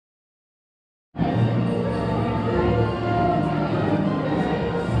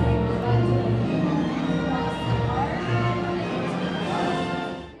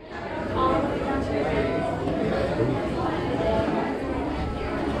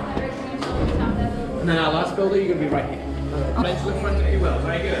And then our last builder, you're going to be right here. Right to the front if you will.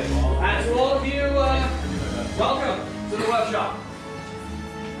 Very good. And to all of you, welcome to the workshop.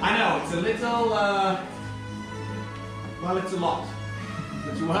 I know, it's a little, well, it's a lot.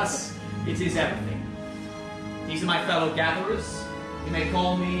 But to us, it is everything. These are my fellow gatherers. You may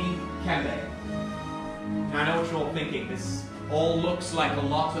call me Kembe. I know what you're all thinking. This all looks like a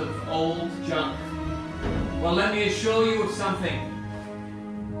lot of old junk. Well, let me assure you of something.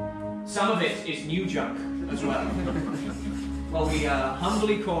 Some of it is new junk as well. Well, we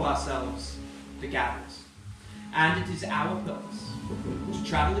humbly call ourselves the Gatherers. And it is our purpose to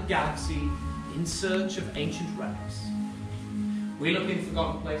travel the galaxy in search of ancient relics. We look in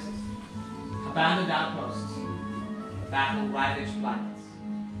forgotten places, abandoned outposts, battle-ravaged planets.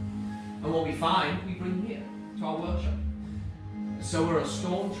 And what we find, we bring here to our workshop. So where a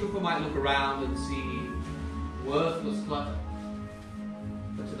stormtrooper might look around and see worthless clutter,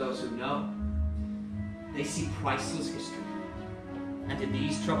 but to those who know, they see priceless history. And in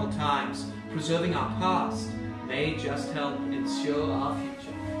these troubled times, preserving our past may just help ensure our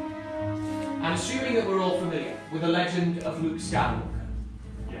future. And assuming that we're all familiar with the legend of Luke Skywalker.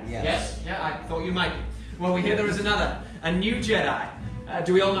 Yes? Yeah, I thought you might be. Well, we hear there is another, a new Jedi.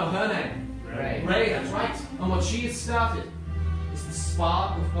 Do we all know her name? Rey. Rey, that's right. And what she has started is the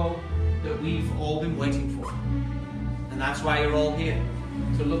spark of hope that we've all been waiting for. And that's why you're all here,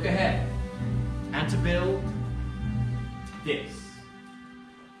 to look ahead and to build this.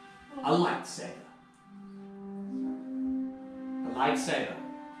 A lightsaber. A lightsaber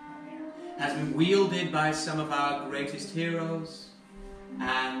has been wielded by some of our greatest heroes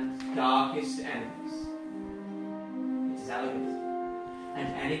and darkest enemies. It is elegant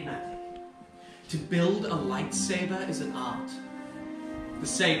and enigmatic. To build a lightsaber is an art. The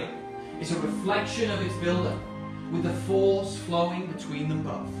saber is a reflection of its builder, with the force flowing between them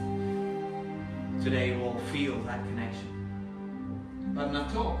both. Today you all feel that connection. But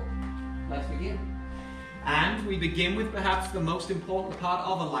enough talk. Let's begin. And we begin with perhaps the most important part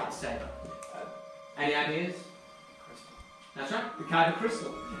of a lightsaber. Any ideas? Crystal. That's right, the kind of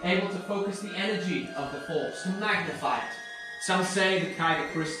crystal. Able to focus the energy of the force, to magnify it. Some say the kind of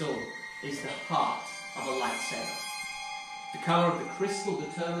crystal is the heart of a lightsaber. The color of the crystal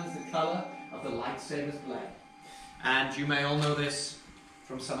determines the color of the lightsaber's blade. And you may all know this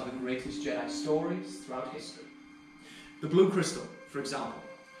from some of the greatest Jedi stories throughout history. The blue crystal, for example,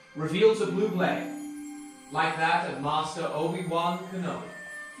 reveals a blue blade, like that of Master Obi-Wan Kenobi,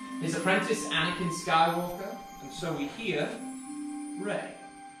 his apprentice Anakin Skywalker, and so we hear Rey.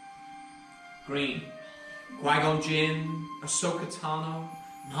 Green, Qui-Gon Jinn, Ahsoka Tano,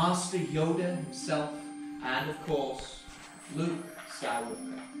 Master Yoda himself, and of course, Luke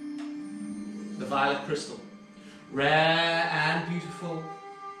Skywalker. The violet crystal, rare and beautiful,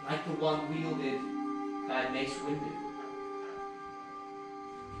 like the one wielded by Mace Windu.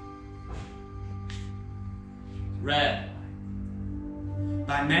 Red.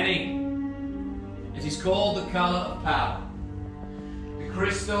 By many, it is called the color of power. The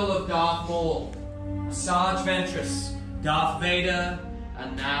crystal of Darth Maul, Asajj Ventress, Darth Vader,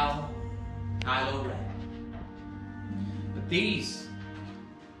 and now Kylo Ren. But these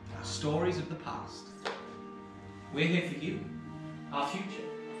are stories of the past. We're here for you, our future.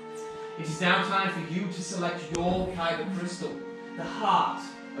 It is now time for you to select your kyber crystal, the heart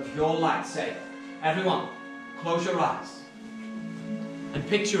of your lightsaber. Everyone, close your eyes and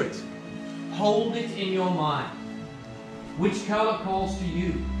picture it. Hold it in your mind. Which color calls to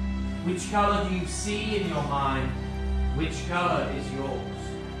you? Which color do you see in your mind? Which color is yours?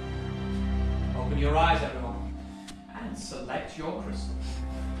 Open your eyes, everyone, and select your crystal.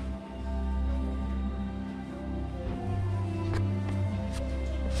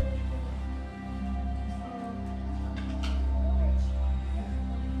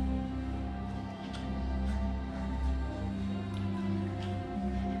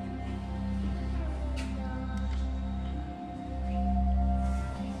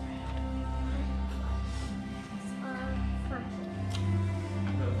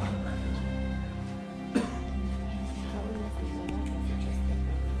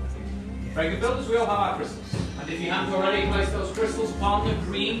 Very good builders, we all have our crystals. And if you haven't already, place those crystals upon the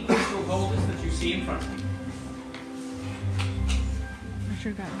green crystal holders that you see in front of you.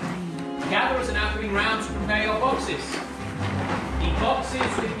 Richard got green. The gatherers are now coming round to prepare your boxes. The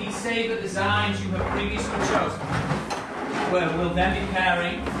boxes with the saber designs you have previously chosen. Where we'll then be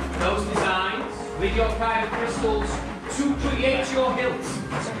pairing those designs with your kyber crystals to create your hilts.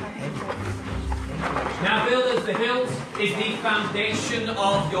 Now builders, the hilt is the foundation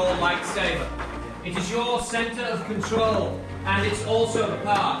of your lightsaber. It is your center of control, and it's also the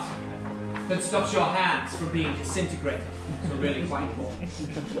part that stops your hands from being disintegrated. So really quite important.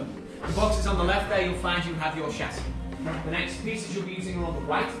 The boxes on the left there, you'll find you have your chassis. The next pieces you'll be using are on the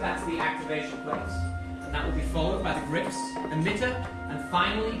right, that's the activation plates. And that will be followed by the grips, emitter, and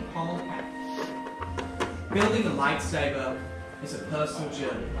finally, pommel cap. Building a lightsaber is a personal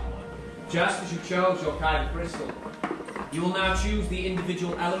journey. Just as you chose your kyber crystal, you will now choose the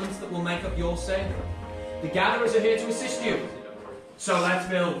individual elements that will make up your saber. The gatherers are here to assist you. So let's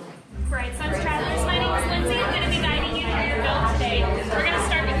build. Bright Suns Travelers, my name is Lindsay. I'm going to be guiding you through your build today. We're going to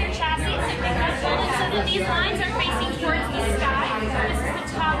start with your chassis. So you have folded so that these lines are facing towards the sky. This is the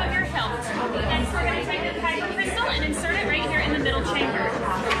top of your hilt. Next, we're going to take the kyber crystal and insert it right here in the middle chamber.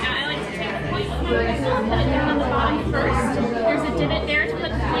 Now, I like to take the point with my crystal and put it down on the bottom first. There's a divot there to put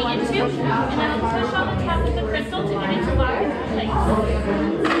the point into, and then I'll push on the top of the crystal to get it to lock into place.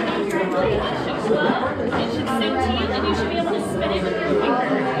 It should flow, it should sink to you, and you should be able to spin it with your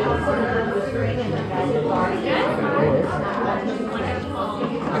finger.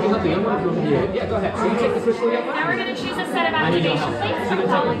 Yeah, go ahead. So you take the crystal yet? Now we're going to choose a set of activation plates from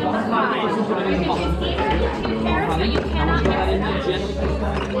column number 5. You can choose either of the 2 pairs, but you cannot mix them.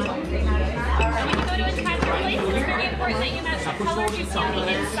 When you go to attach your plates, it's very important that you match the colors you see on the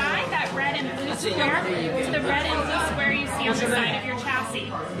inside, that red and blue square, to the red and blue square you see on the side of your chassis.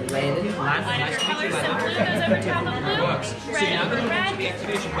 Line up your colors so blue goes over top of blue, red over red,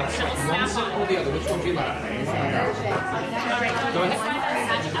 so we'll snap on. Or the other, which one do you like? Go ahead.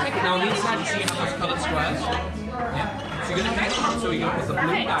 Now on the inside you see you have those coloured squares. Yeah. So you're going to make so you're going to put the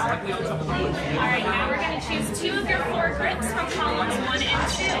blue directly on top of the blue. Alright, now we're going to choose 2 of your 4 grips from columns 1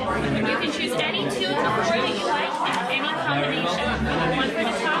 and 2. You can choose any 2 of the 4 that you like in any combination. 1 for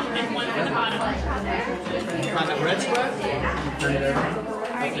the top and 1 for the bottom. Find that red square.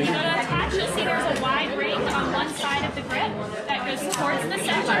 Alright, when you go to attach, you'll see there's a wide ring on one side of the grip that goes towards the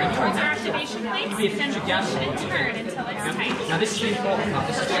center, towards our activation plates, then push and turn until it's tight. Now this is the important part.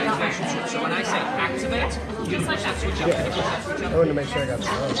 This is the activation switch. So when I say activate, you can push that switch up. Can you push that switch up? I wanted to make sure I got the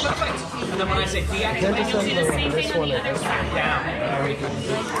right. Perfect. And then when I say deactivate, You'll do the same thing on the other side. down. Very good.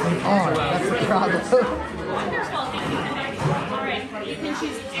 Oh, that's the problem. Wonderful, thank you. Alright, you can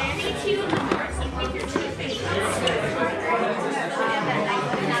choose any 2 of the 4, so pick your 2 favorites.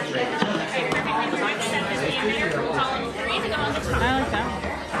 I like that.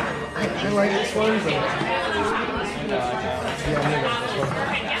 I like this one, but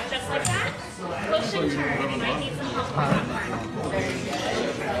Okay, yeah, just like that. Push and turn. You might need some help.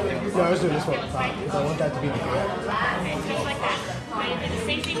 no, I was doing this one at the top because I want that to be the grip. Okay, just like that. Now you do the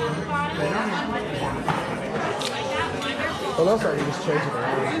same thing on the bottom. Like that, wonderful. Well, also, I can just change it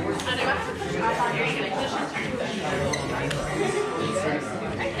around. Other way. There you go, push and turn.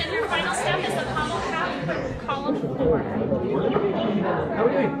 And your final step is the pommel cap, column 4. How are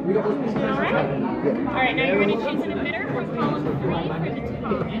we doing? We got this piece. Alright? Alright, now you're going to choose an emitter from column 3 for the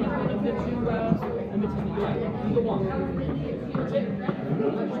top. Any one of the 2 rows.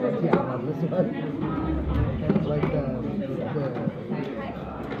 Yeah, on this one. It's like the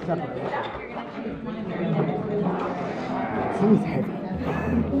separation. Seems heavy.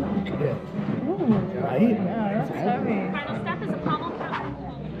 Yeah. Right? Yeah, that's heavy. Final step is a pommel cap.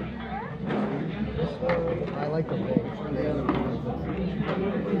 I like the way.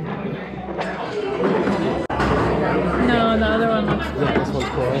 No, the other one looks Yeah, this one's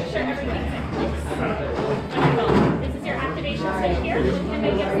cool. This is your activation switch here. And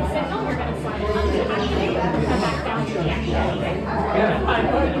then get the signal. We're going to slide it on to activate. Come back down to deactivate.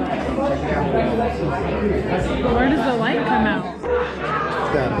 Where does the light come out?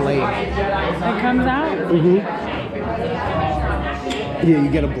 The blade. It comes out? Yeah, you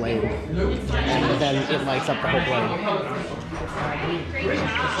get a blade. And then it lights up the whole blade.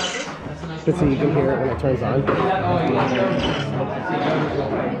 But so you can hear it when it turns on.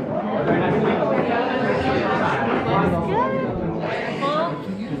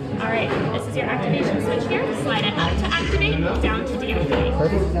 Alright, this is your activation switch here. Slide it up to activate, down to deactivate.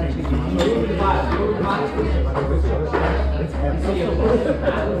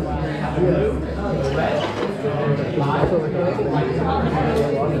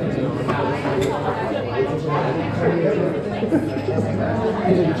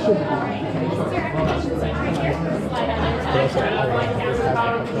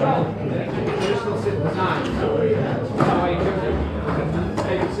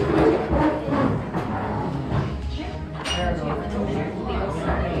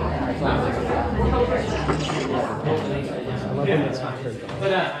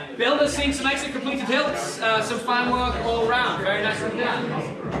 But builders seen some excellent completed hilts, some fine work all around. Very nicely done.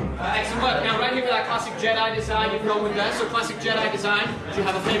 Excellent work. Now, right here with our classic Jedi design, you've gone with there. So, classic Jedi design. Do you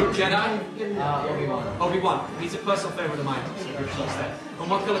have a favorite Jedi? Obi-Wan. Obi-Wan. He's a personal favorite of mine. And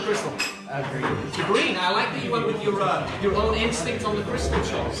what color crystal? Green. The green. I like that you went with your own instinct on the crystal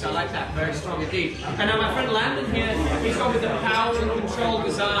choice. I like that. Very strong indeed. And now, my friend Landon here, he's gone with the power and control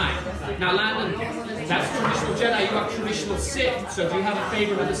design. Now, Landon, that's traditional Jedi. You have traditional Sith. So, do you have a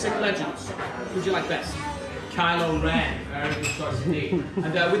favorite of the Sith legends? Who would you like best? Kylo Ren. Very good choice indeed.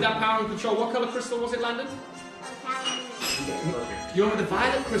 And with that power and control, what color crystal was it, Landon? You're with the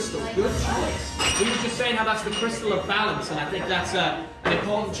violet crystal. Good choice. We were just saying how that's the crystal of balance, and I think that's an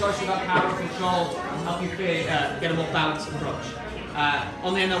important choice with that power and control to help you get a more balanced approach.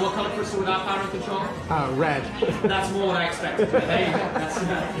 On the end, what color crystal with that power and control? Red. That's more what I expected. There you go.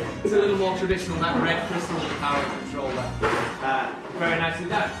 It's a little more traditional, that red crystal with the power and control there. Very nicely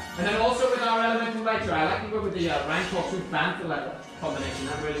done. And then also with our elemental nature, I like to go with the Rancor Tooth Bantha leather combination.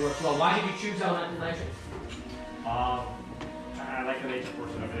 That really works well. Why did you choose elemental nature? I like the nature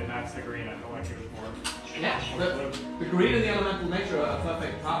portion of it, and that's the green. I feel like it was more. Yeah, the green and the elemental nature are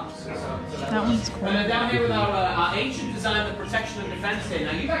perfect partners. That one's cool. And then down here with our ancient design, the protection and defense here.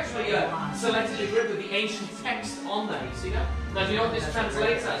 Now you've actually selected the grid with the ancient text on there. You see that? Now do you know what this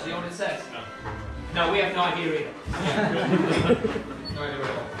translates as? Do you know what it says? No, we have no idea either. No idea at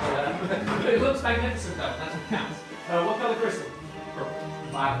all. But it looks magnificent though. That's what counts. What color crystal? Purple.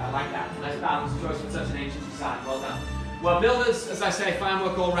 I like that. Nice balanced choice with such an ancient design. Well done. Well, builders, as I say, fine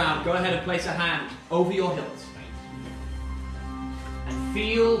work all round. Go ahead and place a hand over your hilt. And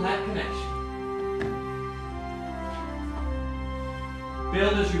feel that connection.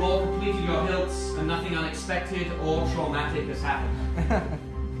 Builders, you've all completed your hilts and nothing unexpected or traumatic has happened.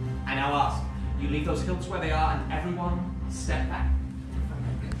 I now ask, you leave those hilts where they are and everyone step back.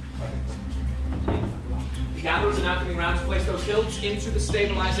 The gatherers are now coming around to place those hilts into the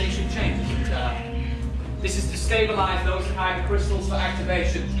stabilization chambers. This is to stabilize those high crystals for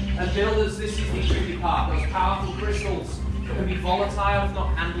activation. And builders, this is the tricky part. Those powerful crystals can be volatile if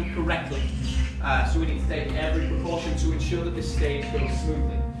not handled correctly. So we need to take every precaution to ensure that this stage goes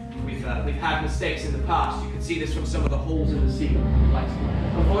smoothly. We've had mistakes in the past. You can see this from some of the holes in the ceiling.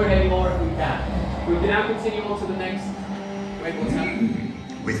 Avoid any more if we can. We can now continue on to the next. Wait, what's happening?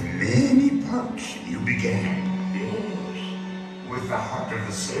 With many perks you began. Yes. With the heart of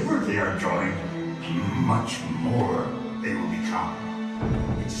the saber they are joined. Much more they will become.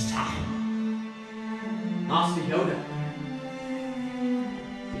 It is time. Master Yoda.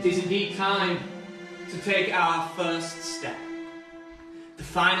 It is indeed time to take our first step. The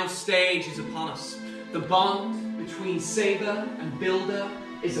final stage is upon us. The bond between Saber and Builder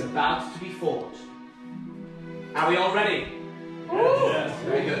is about to be forged. Are we all ready? Yes.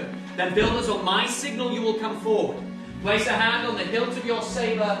 Very good. Then builders, on my signal you will come forward. Place a hand on the hilt of your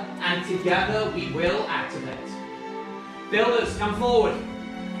saber and together we will activate. Builders, come forward.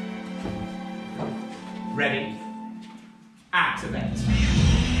 Ready. Activate.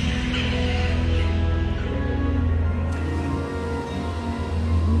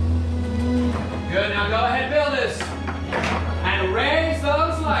 Good, now go ahead, builders. And raise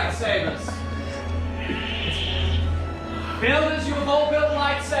those lightsabers. Builders, you have all built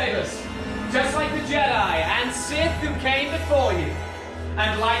lightsabers. Just like the Jedi and Sith who came before you.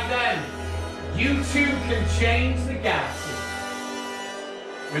 And like them, you too can change the galaxy.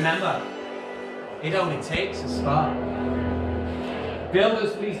 Remember, it only takes a spark.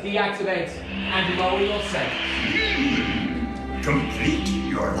 Builders, please deactivate and lower your sabers. Complete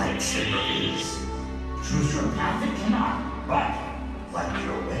your lightsaber is. Choose your path it cannot, but like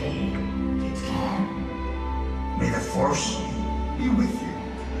your way, it can. May the Force be with you.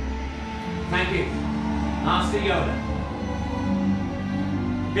 Thank you, Master Yoda.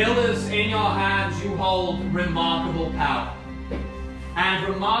 Builders, in your hands you hold remarkable power. And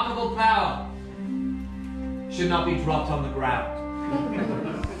remarkable power should not be dropped on the ground.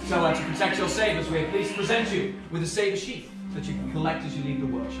 So to protect your sabers, we are pleased to present you with a saber sheath that you can collect as you leave the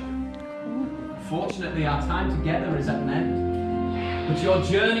workshop. Unfortunately, our time together is at an end. But your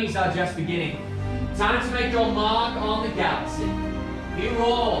journeys are just beginning. Time to make your mark on the galaxy. You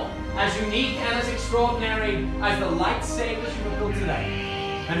all, as unique and as extraordinary as the lightsabers you have built today.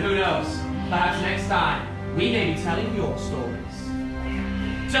 And who knows, perhaps next time, we may be telling your stories.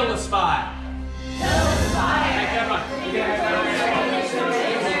 Till the spire. Till the spire. Thank you, everyone.